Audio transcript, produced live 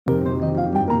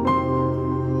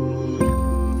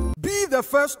the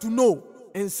first to know.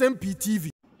 Nsem-Pii TV.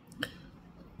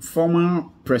 Former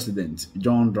President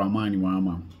John Dramani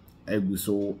Mahama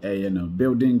Eguso na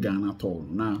building Ghana toll.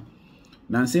 Now,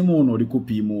 Nansemo no de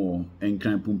copy more and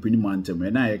can pumpini mantem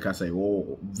and I can say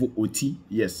OT,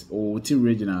 yes, OT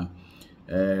regional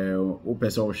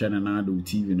Opeso Shananado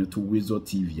TV no 2 Wizard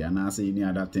TV and I say any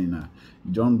other thing.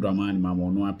 John Dramani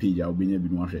Mahama no page I'll be never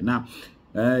watching. Now,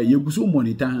 you go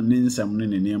monitor Nsem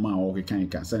ne nema or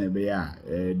can say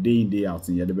day in day out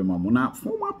in Yadabema.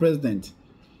 Former President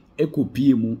Eko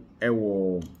PM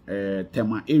ewo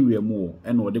tema area mo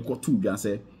eno de kotu dwa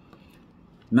se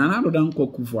nana do dan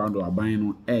kokufo ado aban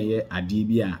no eye ade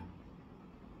bi a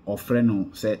ofre no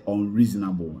say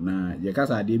unreasonable na ye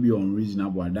kasa ade bi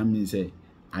unreasonable that means say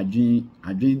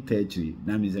adwin territory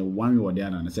that means say one way or the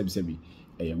other na sebi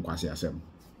eye nkwase asem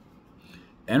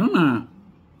eno na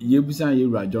ye bisa ye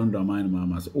ra John Dramani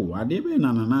Mahama say oh ade bi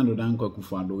na nana do dan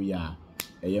kokufo ado ya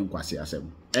eye nkwase asem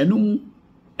eno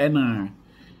ena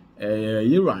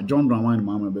Yera John Dramani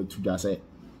Mahama be to just say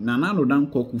Nana no dan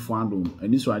kokufo ado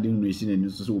ani so ade no esi na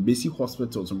so obesi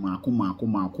hospitals mako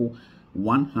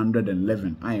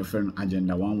 111 I friend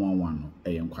agenda 111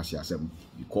 no nkwase asem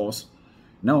because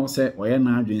now say oye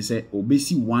na adwen say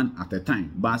obesi one at a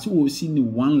time but so we see ni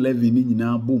 111 ni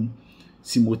nyina boom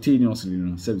simultaneously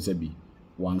no sebi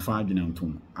one fa adwen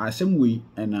antom asem we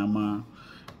enama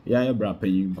ya bra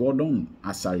payin Gordon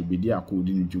asari bedi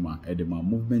akodi ni juma edema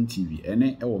movement TV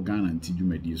ene e wo Ghana nti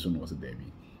juma di so no was there bi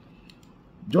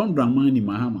John Dramani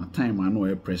Mahama time ano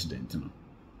e president no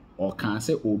o kan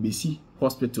say obesi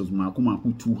hospitals mako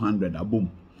 200 abom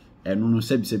eno no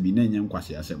sebi na nya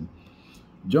nkwase asem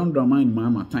John Dramani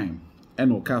Mahama time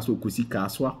eno ka so kosi ka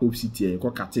so Hope City e ko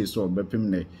kate so bepem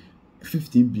ne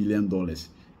 $15 billion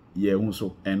ye hu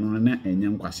so eno na enya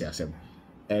nkwase asem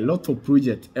a lot of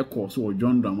project echo so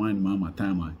John Dramani Mahama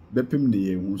time bepem ne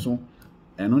ye hu so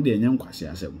eno de enya nkwase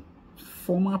asem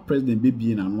former president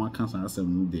bebi na no aka san asem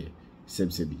no de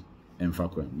sebi emfa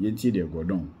kwam yenti de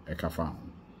Gordon e kafa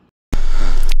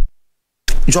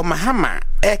John Mahama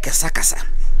kasa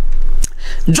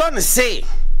John say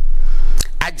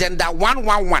agenda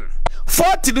 111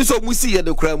 40 no so musi ye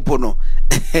de krampo no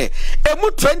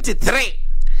emu 23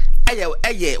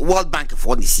 eye World Bank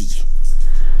for the sea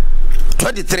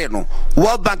 23 no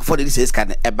World Bank for the says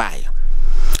can buy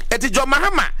et John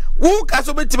Mahama who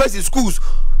kaso betibasi schools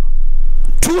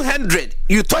 200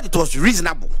 you thought it was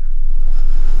reasonable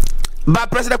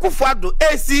but President Kufuor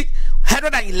AC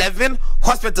 111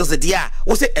 hospitals there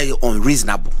we say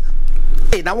unreasonable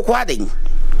na wo kwa den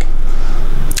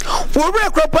we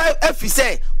record if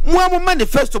say mo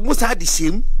manifesto musa had the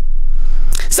same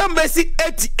some basic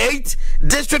 88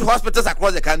 district hospitals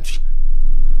across the country.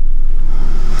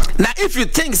 Now, if you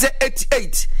think say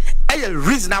 88 is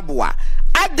reasonable,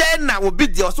 and then now will be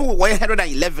the also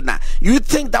 111 now, you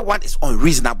think that one is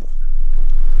unreasonable.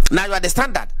 Now you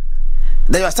understand that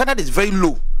your standard is very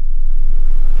low.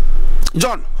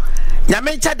 John, you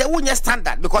mentioned the one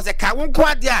standard because a car won't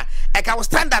quite there. A car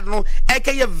standard no, a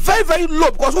car very very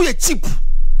low because we are cheap.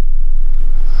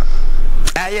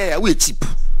 Yeah, we are cheap,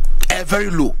 very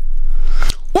low.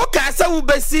 What can I say? We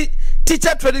basic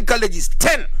teacher training colleges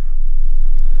 10.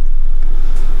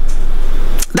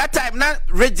 That time na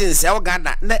regions our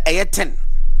Ghana na 10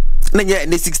 na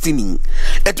 16.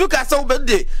 It took us over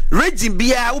the region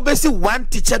bia we see one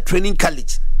teacher training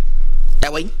college.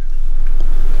 That way.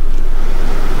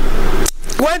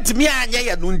 Want me anya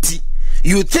ya nunti.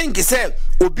 You think say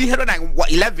obi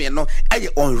 111 no ay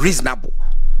unreasonable.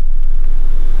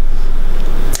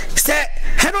 Say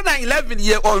 111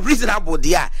 year unreasonable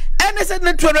there. And say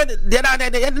 200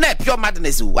 there pure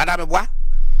madness.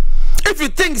 If you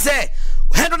think say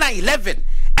 111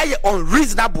 is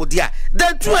unreasonable there,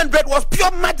 then 200 was pure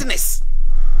madness.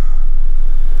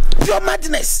 Pure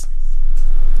madness.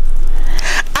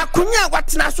 Akunya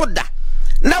watina soda.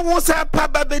 Na wonsa pa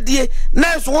babedie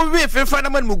na so won we fefa na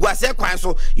man mugwase kwan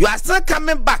so you are still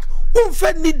coming back.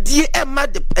 Unfa ni die ema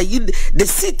the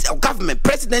seat of government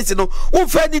presidency no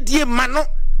unfa ni die mano.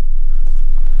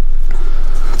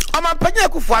 Amampanya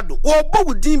Kufuor obo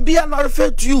wudin bia no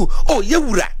refer to you. Oh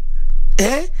yewura.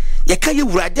 Ye ka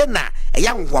yewura de na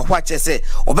ya nhwahwa chese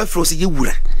obefro se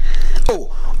yewura oh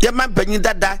ye man banyin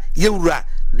dada yewura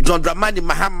John Dramani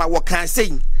Mahama wo kan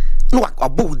say no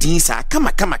abodin sa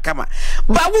kama ba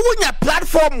wo nya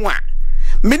platform wa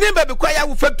menim ba be kwa ya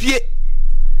wo fa pie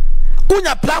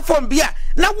unya platform bia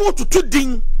na wo tutu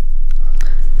din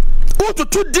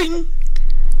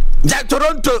ja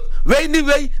Toronto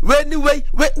anyway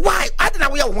why adna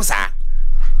wo ya wo sa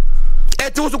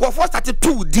it was go for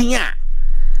 32 din a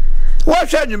what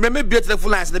should you remember be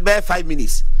telephone lines the bare 5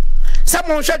 minutes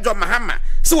Someone share John Mahama,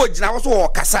 so Jina was or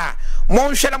Kasa,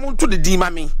 Mon Shadamon to the D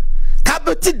Mammy.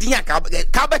 Cabeti Diak,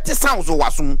 Cabeti sounds or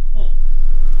wasum.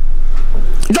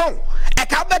 John, a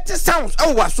Cabeti sounds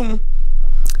or wasum.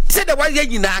 Say the way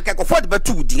you know, I afford but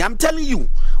 2D. I'm telling you,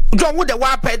 John would the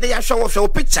wapay they are show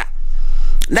picture.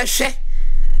 Let's share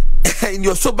in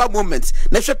your sober moments.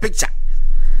 Let's share picture.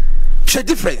 Share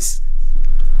difference.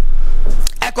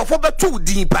 Ekofoba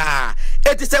 2D pa.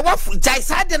 It is a what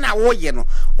Jaisad and our you know.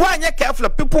 Why you careful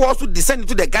people also descend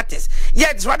into the gutters.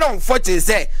 Yet it's rather unfortunate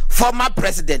say former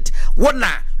president. What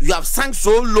now? You have sunk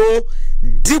so low,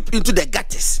 deep into the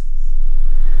gutters.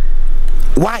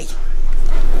 Why?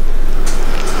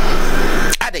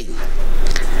 Ade.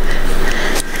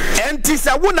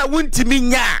 Entisa wuna wunti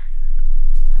minya.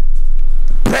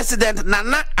 President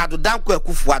Nana Adodankwa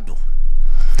Akufo-Addo.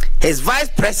 His vice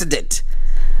president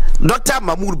Dr.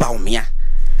 Mahmoud Bawumia.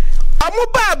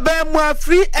 Amuba bemwa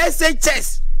free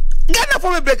SHS. Ghana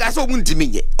for me break aso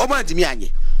muntimi ye. Oma ntimi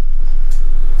anye.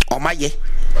 Oma ye.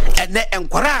 Ene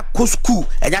enkwara ko school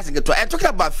enya singeto. And talking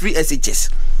about free SHS.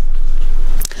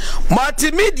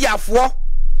 Multimedia for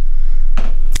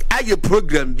aye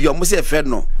program bi omo se fe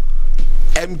no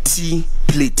empty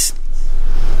plate.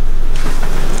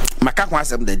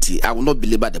 I will not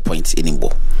belabor the point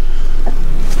anymore.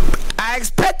 I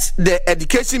expect the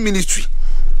education ministry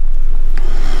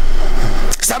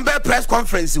somewhere press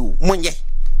conference monye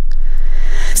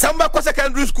somewhere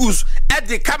secondary schools at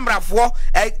the camera for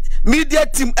a media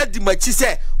team at the machi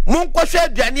say monko hwe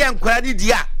aduane ankwara ni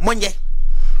dia monye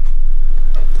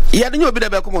ya no obi da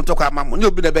be come talk amam no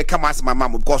obi da be come as mama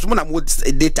because mo na mo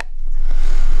data,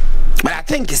 but I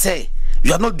think say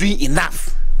you are not doing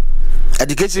enough.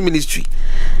 Education ministry,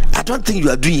 I don't think you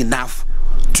are doing enough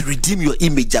to redeem your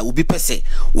image. I will be per se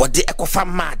what the ecofa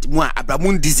mad moi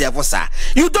abramun deserve sir.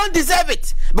 You don't deserve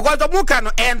it because the muka no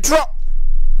entro.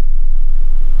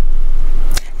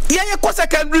 Yeah, you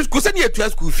secondary school send you to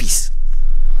school fees.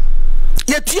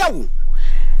 Yeah, tiawu.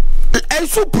 And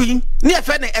Nsem-Pii near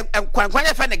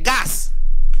fene gas.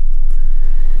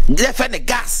 Near fene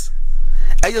gas.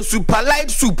 And you super light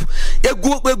soup. You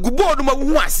go no ma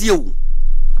who as you.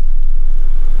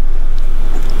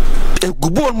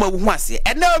 Gubon ma wase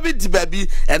and now be baby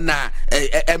and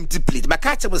empty plate. My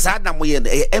catcher was had na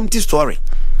empty story.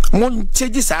 Mon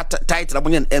changes title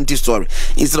an empty story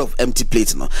instead of empty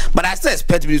plate no. But I still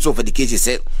expect Minister of Education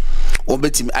said or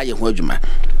bet him aye hojuma.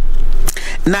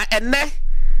 Na enne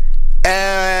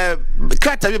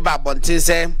krata bi babonte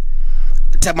say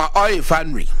tema oil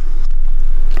refinery.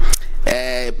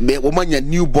 Woman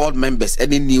new board members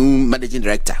any new managing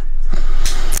director.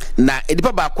 Na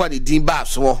edipa ba kwa ni din ba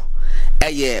so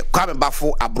eye Kwame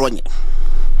Bafo Abronye.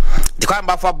 The Kwame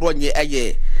Bafo Abronye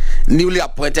eye newly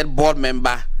appointed board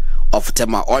member of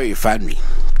Tema Oil Refinery.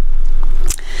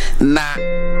 Na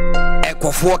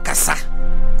ekofo kasa.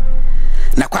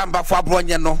 Na Kwame Bafo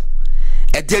Abronye no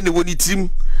ede ne woni tim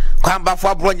Kwame Bafo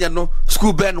Abronye no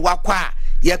school ben wakwa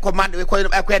ye command we call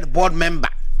board member.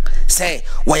 Say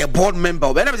we a board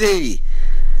member. When I say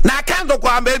na kan do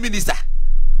Kwame minister.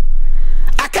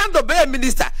 I can't obey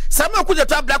minister. Someone could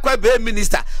have black be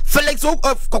minister. Felix of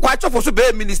Kwakye Ofosu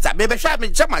be minister. Maybe shall me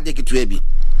chama de kitu ebi.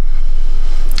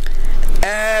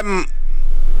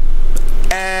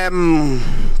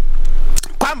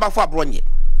 Kwamba for Abronye.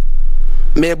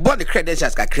 Me born the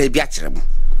credentials ka krebi akyerem.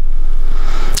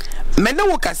 Me no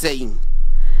woka saying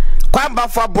Kwamba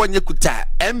for Abronye kuta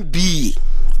MBA,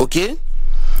 okay?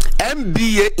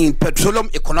 MBA in Petroleum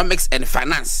Economics and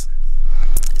Finance.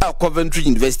 Coventry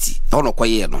University ono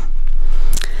kwaye no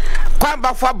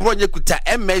Kwamba for Abronye kuta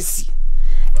MSc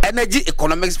Energy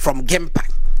Economics from Gempa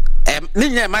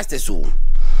ninya master so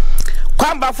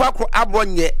Kwamba for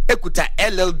Abronye ekuta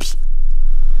LLB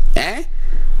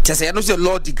chese no say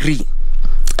law degree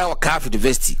e Cardiff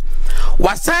University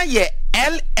wasan ye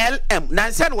LLM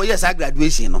nansan wo yes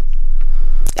graduation no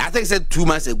I think said 2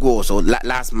 months ago or so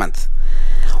last month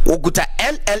okuta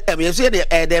LLM you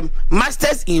say them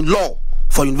masters in law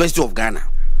for University of Ghana.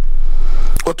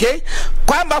 Okay?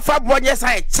 Kwamba for Abronye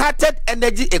say chartered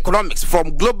energy economics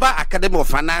from Global Academy of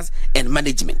Finance and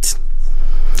Management.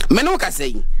 Meno ka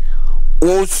say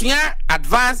Osuya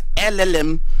advanced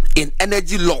LLM in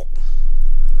energy law.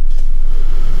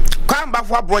 Kwamba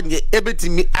for Abronye able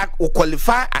to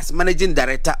qualify as managing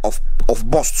director of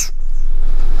BOST,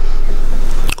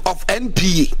 of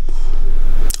NPA,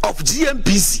 of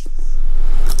GMPC,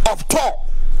 of TOR.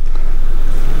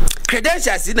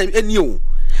 Credentials in a new.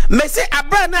 Me say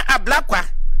Abrana Ablakwa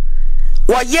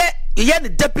ye the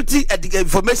deputy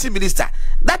information minister.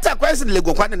 That's a question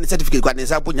lego kwan and certificate kwan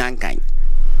nsa po nyankan.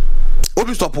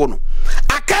 Obi stop no.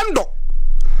 Akando.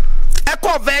 Eko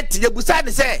ko vet ye busa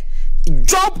ne say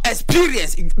job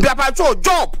experience papa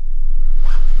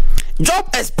job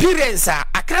experience I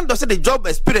can't do say the job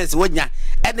experience wonya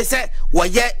and they say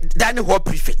woye Danny Hall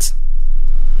prefect.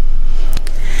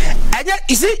 And yet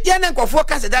you see yana go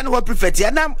focus Danny Hall prefect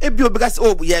and now ebio because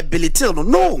oh yeah belittle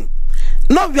no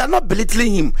we are not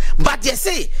belittling him, but they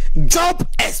say job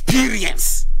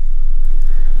experience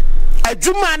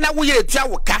adwuma na wo ye tua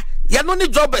woka ya no ni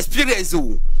job experience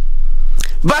o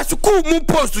but school mu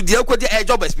post to the a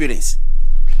job experience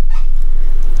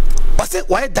o say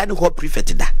why Danny Hall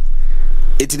prefect da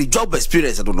it the job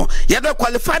experience I don't know you don't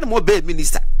qualify more be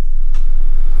minister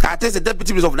I think the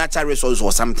deputy minister of natural resources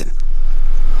or something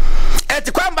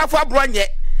et kwamba for abronye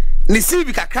ni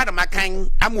CV kakra na makan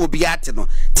am obi ate no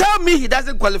tell me he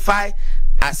doesn't qualify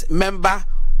as member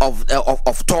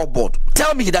of tour board.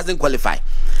 Tell me he doesn't qualify.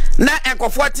 Na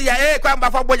enkofo ate ya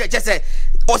kwamba for boje chese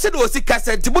o se do sika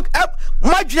sent book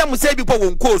madwia mu say bi po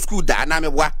won ko school da na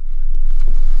meboa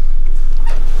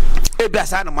ebi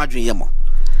asa na madwen ye mo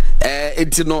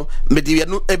enti no mediwe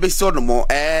no ebesi no mo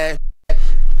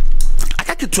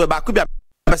akake to ba ko bi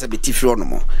abasa betifi no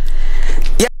mo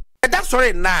ya that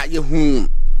sorry na ye hu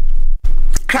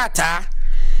krata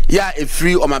ya a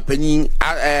free o mapanyin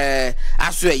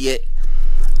asoye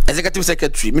executive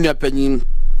secretary minu apanyin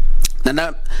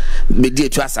na medi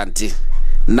etu asante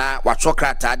na watcho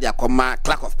krata dia koma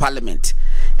clerk of parliament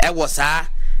was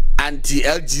anti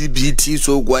LGBT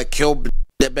so go kill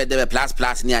the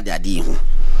plus ni ade hu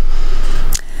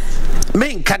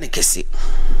me nka ne kese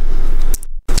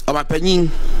o mapanyin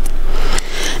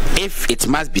if it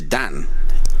must be done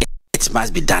it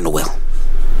must be done well.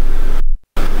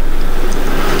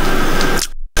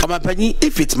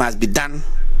 If it must be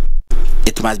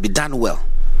done well.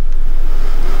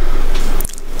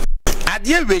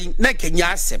 Adie we na kenya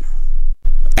asem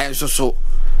enso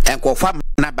enkofa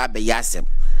na ba be yasem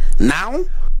now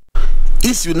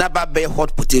issue na ba be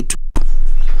hot potato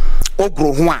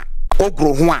ogro ho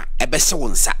a ebese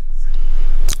wonsa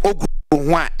ogro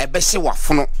ho a ebese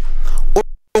wafono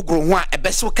ogro ho a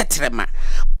ebese ketrema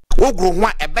ogro ho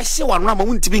a ebese wano ama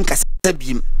wuntibi nkasa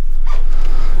biem.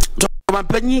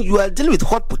 You are dealing with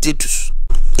hot potatoes.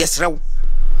 Yes, right.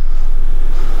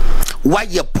 Why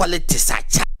your politics are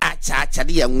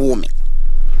young woman?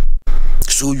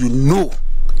 So you know,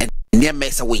 and near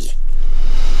mess away.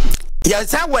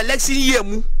 Yes, our election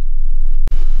year.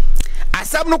 As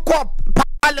some no call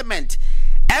parliament,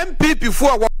 MP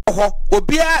before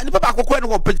Obia, the Papa Coquan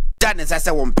or Pajanas as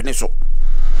a one peneso.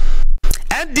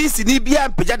 And this in Ibia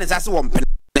and Pajanas as a one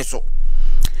peneso.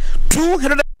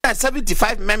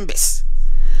 275 members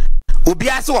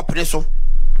Obiaso operation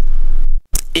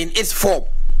in its form.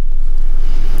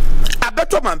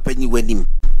 Abeto mampanyi wanim.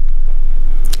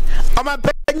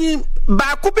 Mampanyi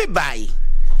ba ko be buy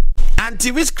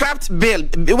anti witchcraft bill,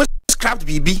 witchcraft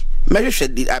BB. Measure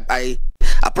should I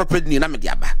appropriate ni na me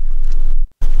diaba.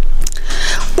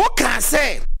 What can I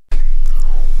say?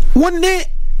 One day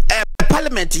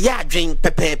parliament ya adwen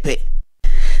pepepe.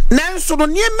 Nanso no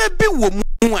niema bi wo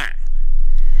mu a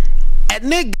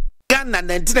ene Ghana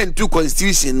 1992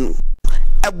 constitution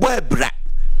ebra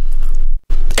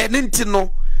ene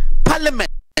no parliament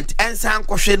ensan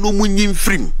kohwe no munyim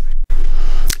frim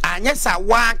anya sa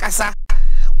wa kasa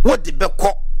wo de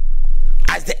beko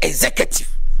as the executive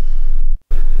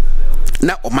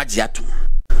na omagiatum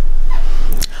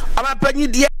amapanyi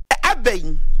de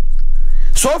aben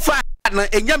so far na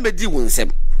enyamedi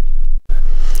wonsem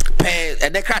pe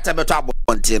ene krata beto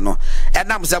abonte no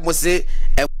enam se mo se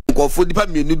nkofo dipa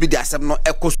mienu bi de asem no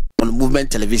ekos on movement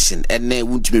television ene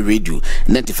wuntumi radio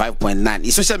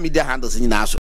 95.9 social media handles nyina so